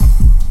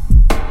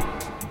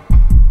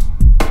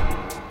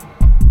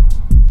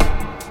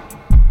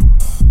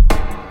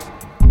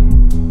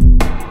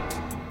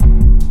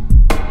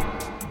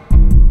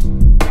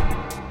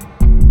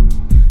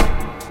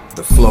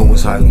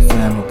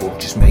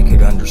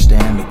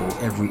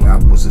undefendable. Every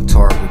op was a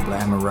target,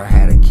 glamour I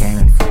had a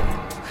cannon full.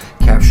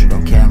 Captured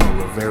on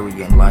camera,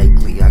 very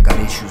unlikely. I got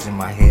issues in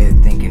my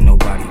head, thinking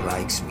nobody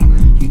likes me.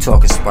 You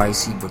talking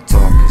spicy, but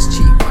talk is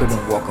cheap.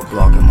 Couldn't walk a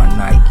block in my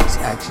Nikes.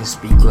 Actions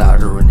speak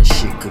louder and the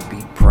shit could be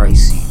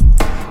pricey.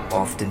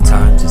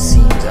 Oftentimes it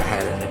seems I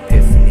had an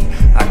epiphany.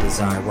 I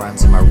design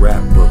rhymes in my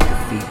rap book. The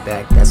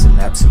feedback, that's an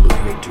absolute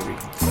victory.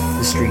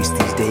 The streets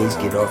these days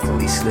get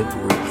awfully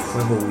slippery.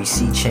 When will we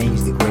see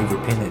change, the graver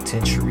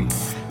penitentiary?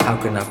 How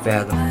can I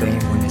fathom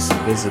fame when it's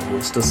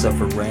invisible? Still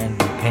suffer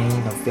random pain,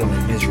 I'm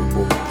feeling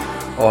miserable.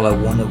 All I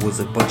wanted was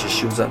a bunch of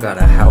shoes, I got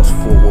a house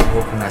full. What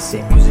more can I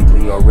say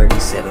musically? Already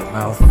said a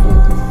mouthful.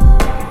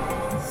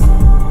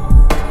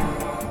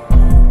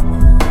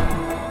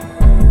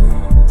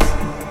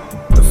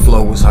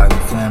 Flow was highly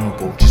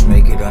flammable, just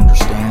make it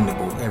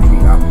understandable. Every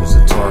op was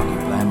a target,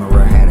 glamour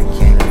I had a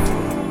cannon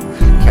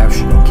full.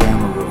 Captured on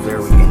camera,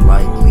 very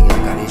unlikely.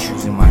 I got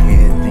issues in my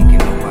head, thinking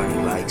nobody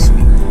likes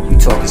me. You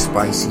talking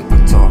spicy,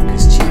 but talk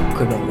is cheap.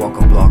 Couldn't walk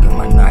a block in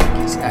my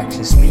Nikes.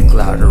 Actions speak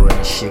louder and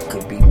the shit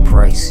could be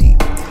pricey.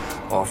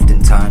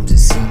 Oftentimes it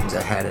seems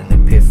I had an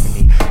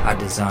epiphany. I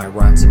design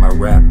rhymes in my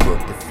rap book.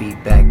 The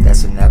feedback,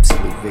 that's an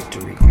absolute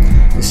victory.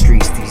 The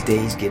streets these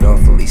days get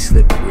awfully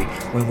slippery.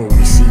 When will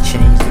we see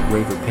change, the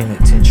graver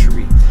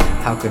penitentiary?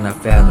 How can I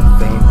fathom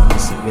fame when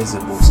it's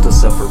invisible? Still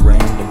suffer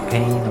random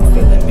pain, I'm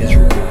feeling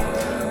miserable.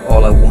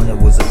 All I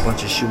wanted was a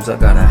bunch of shoes, I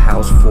got a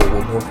house full.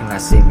 What more can I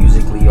say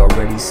musically?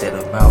 Already said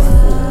a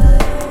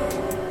mouthful.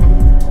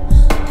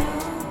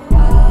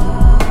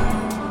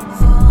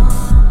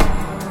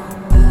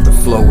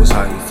 Flow was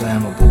highly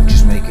flammable,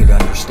 just make it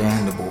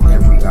understandable.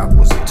 Every op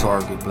was a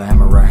target,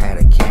 glamour I had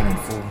a cannon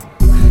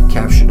full.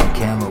 Captured on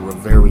camera,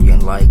 very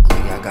unlikely.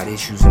 I got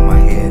issues in my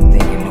head,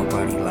 thinking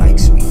nobody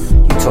likes me.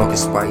 You talking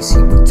spicy,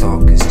 but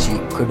talk is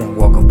cheap. Couldn't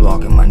walk a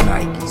block in my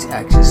Nikes.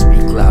 Actions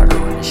speak louder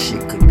and the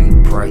shit could be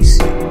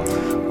pricey.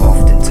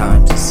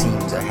 Oftentimes it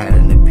seems I had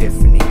an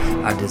epiphany.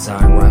 I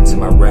design rhymes in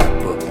my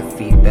rap book. The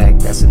feedback,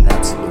 that's an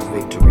absolute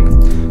victory.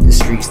 The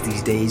streets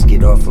these days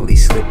get awfully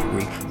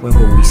slippery. When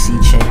will we see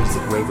change,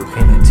 the graver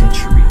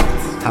penitentiary?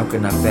 How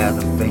can I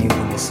fathom fame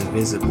when it's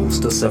invisible?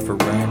 Still suffer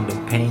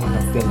random pain,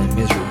 I'm feeling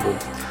miserable.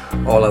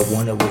 All I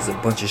wanted was a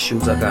bunch of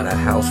shoes, I got a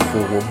house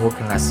full. What more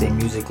can I say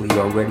musically?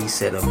 Already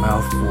said a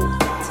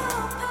mouthful.